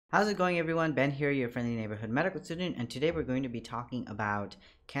How's it going, everyone? Ben here, your friendly neighborhood medical student, and today we're going to be talking about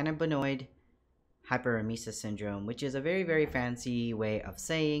cannabinoid hyperemesis syndrome, which is a very fancy way of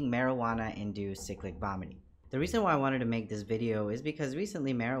saying marijuana-induced cyclic vomiting. The reason why I wanted to make this video is because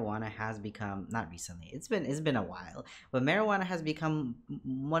recently marijuana has become, not recently, it's been a while, but marijuana has become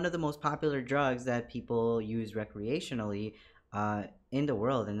one of the most popular drugs that people use recreationally in the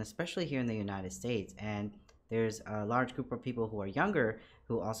world, and especially here in the United States. And there's a large group of people who are younger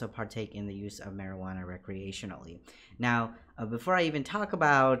who also partake in the use of marijuana recreationally. Now, before I even talk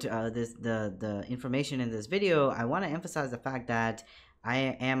about the information in this video, I want to emphasize the fact that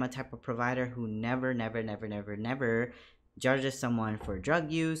I am a type of provider who never judges someone for drug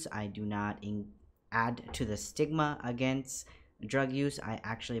use. I do not add to the stigma against drug use. I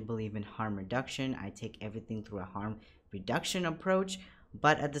actually believe in harm reduction. I take everything through a harm reduction approach,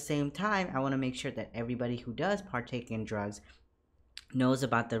 but at the same time, I want to make sure that everybody who does partake in drugs knows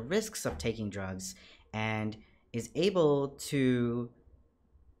about the risks of taking drugs and is able to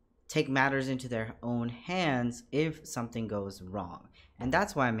take matters into their own hands if something goes wrong. And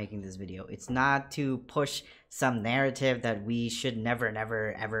that's why I'm making this video. It's not to push some narrative that we should never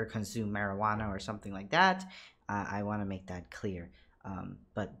ever consume marijuana or something like that. I want to make that clear.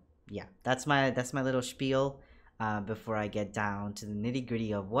 But yeah, that's my little spiel before I get down to the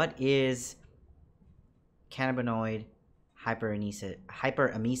nitty-gritty of what is cannabinoid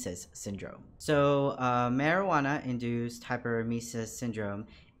hyperemesis syndrome. So marijuana-induced hyperemesis syndrome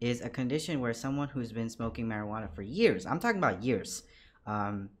is a condition where someone who's been smoking marijuana for years, I'm talking about years,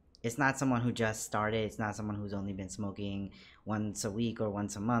 it's not someone who just started, it's not someone who's only been smoking once a week or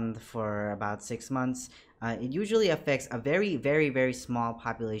once a month for about 6 months. It usually affects a very small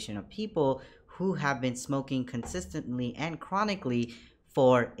population of people who have been smoking consistently and chronically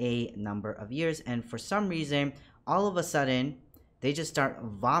for a number of years, and for some reason all of a sudden they just start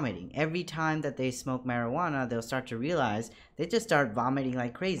vomiting. Every time that they smoke marijuana, they'll start to realize they just start vomiting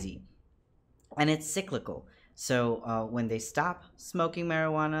like crazy, and it's cyclical. So when they stop smoking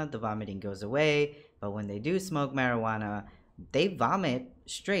marijuana, the vomiting goes away, but when they do smoke marijuana, they vomit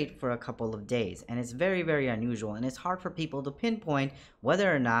straight for a couple of days, and it's very unusual, and it's hard for people to pinpoint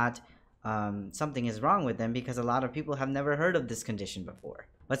whether or not something is wrong with them, because a lot of people have never heard of this condition before.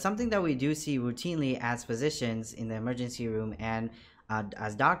 But something that we do see routinely as physicians in the emergency room and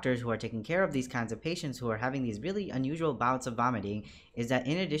as doctors who are taking care of these kinds of patients who are having these really unusual bouts of vomiting is that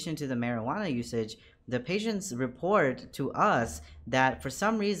in addition to the marijuana usage, the patients report to us that for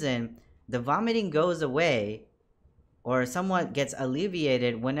some reason the vomiting goes away or somewhat gets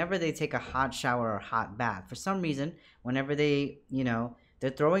alleviated whenever they take a hot shower or hot bath. For some reason, whenever they, they're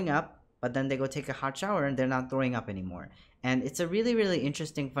throwing up, but then they go take a hot shower and they're not throwing up anymore. And it's a really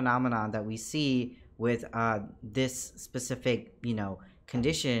interesting phenomenon that we see with this specific,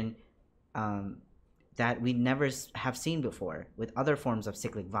 condition that we never have seen before with other forms of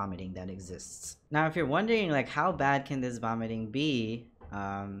cyclic vomiting that exists. Now, if you're wondering, like, how bad can this vomiting be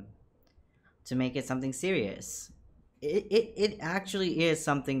to make it something serious? It actually is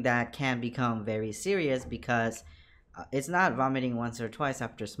something that can become very serious, because it's not vomiting once or twice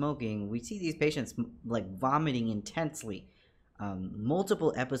after smoking. We see these patients like vomiting intensely,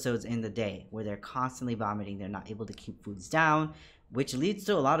 multiple episodes in the day where they're constantly vomiting. They're not able to keep foods down, which leads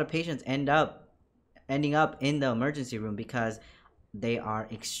to a lot of patients ending up in the emergency room because they are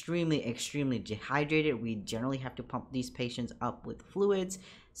extremely dehydrated. We generally have to pump these patients up with fluids,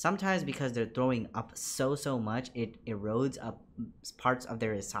 sometimes because they're throwing up so much it erodes up parts of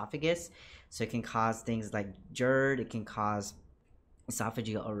their esophagus, so it can cause things like GERD. It can cause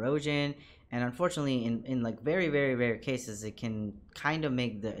esophageal erosion, and unfortunately in like very rare cases, it can kind of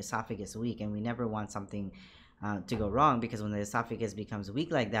make the esophagus weak, and we never want something to go wrong, because when the esophagus becomes weak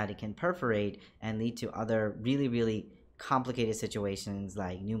like that, it can perforate and lead to other really complicated situations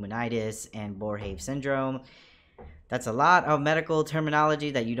like pneumonitis and Borhave syndrome. That's a lot of medical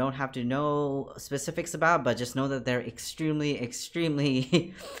terminology that you don't have to know specifics about, but just know that they're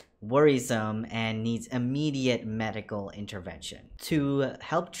extremely worrisome and needs immediate medical intervention. To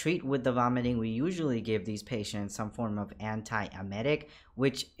help treat with the vomiting, we usually give these patients some form of antiemetic,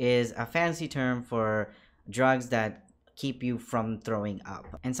 which is a fancy term for drugs that keep you from throwing up.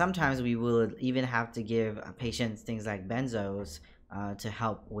 And sometimes we will even have to give patients things like benzos to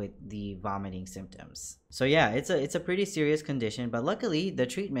help with the vomiting symptoms. So yeah, it's a pretty serious condition, but luckily the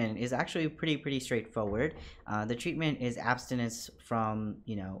treatment is actually pretty straightforward. The treatment is abstinence from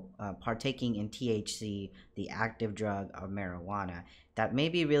partaking in THC, the active drug of marijuana. That may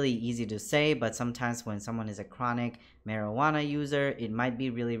be really easy to say, but sometimes when someone is a chronic marijuana user, it might be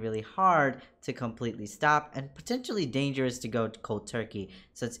really hard to completely stop and potentially dangerous to go cold turkey.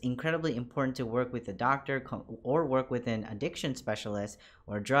 So it's incredibly important to work with a doctor or work with an addiction specialist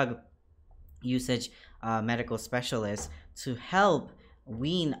or drug usage medical specialists to help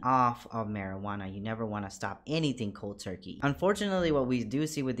wean off of marijuana. You never want to stop anything cold turkey. Unfortunately, what we do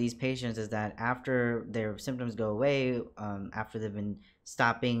see with these patients is that after their symptoms go away, after they've been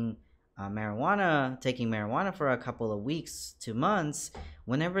stopping taking marijuana for a couple of weeks to months,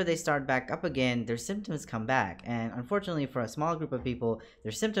 whenever they start back up again, their symptoms come back. And unfortunately, for a small group of people,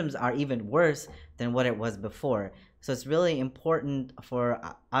 their symptoms are even worse than what it was before. So it's really important for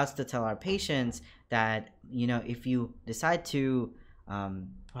us to tell our patients that, if you decide to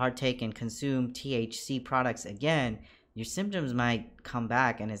partake and consume THC products again, your symptoms might come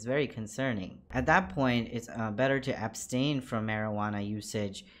back, and it's very concerning. At that point, it's better to abstain from marijuana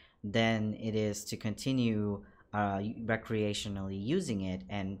usage than it is to continue recreationally using it,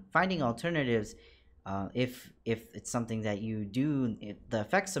 and finding alternatives. If it's something that you do, the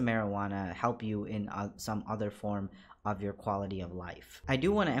effects of marijuana help you in some other form of your quality of life. I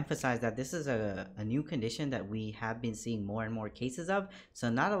do want to emphasize that this is a new condition that we have been seeing more and more cases of.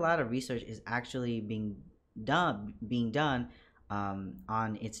 So not a lot of research is actually being done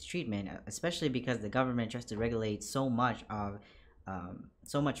on its treatment, especially because the government tries to regulate so much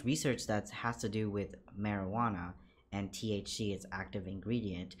research that has to do with marijuana and THC, its active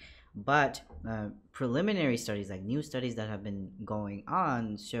ingredient. But preliminary studies, like new studies that have been going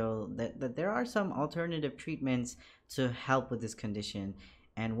on, show that there are some alternative treatments to help with this condition.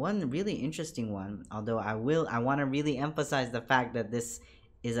 And one really interesting one, although I want to really emphasize the fact that this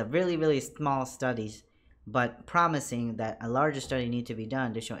is a really small study, but promising that a larger study need to be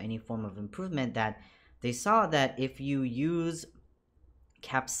done to show any form of improvement, that they saw that if you use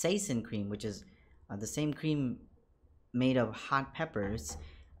capsaicin cream, which is the same cream made of hot peppers.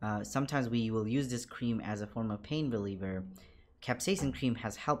 Sometimes we will use this cream as a form of pain reliever. Capsaicin cream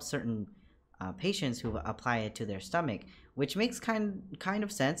has helped certain patients who apply it to their stomach, which makes kind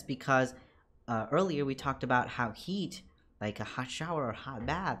of sense because earlier we talked about how heat, like a hot shower or hot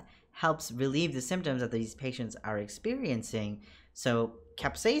bath, helps relieve the symptoms that these patients are experiencing. So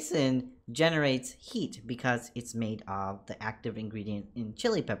capsaicin generates heat because it's made of the active ingredient in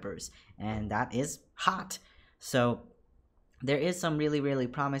chili peppers, and that is hot. So there is some really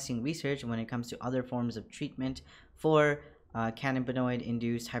promising research when it comes to other forms of treatment for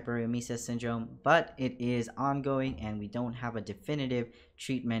cannabinoid-induced hyperemesis syndrome, but it is ongoing and we don't have a definitive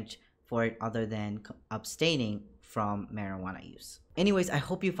treatment for it other than abstaining from marijuana use. Anyways, I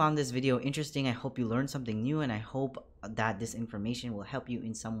hope you found this video interesting. I hope you learned something new, and I hope that this information will help you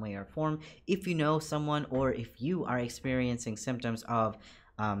in some way or form. If you know someone, or if you are experiencing symptoms of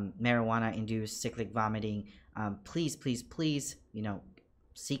marijuana-induced cyclic vomiting, please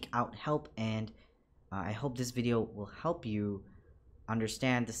seek out help. And I hope this video will help you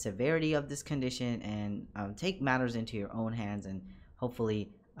understand the severity of this condition and take matters into your own hands and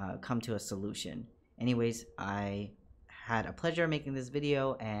hopefully come to a solution. Anyways, I had a pleasure making this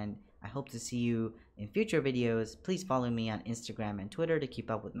video, and I hope to see you in future videos. Please follow me on Instagram and Twitter to keep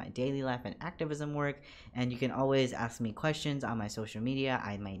up with my daily life and activism work. And you can always ask me questions on my social media.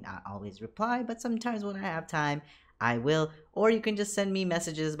 I might not always reply, but sometimes when I have time, I will. Or you can just send me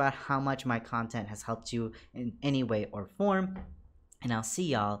messages about how much my content has helped you in any way or form. And I'll see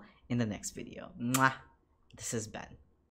y'all in the next video. Mwah! This is Ben.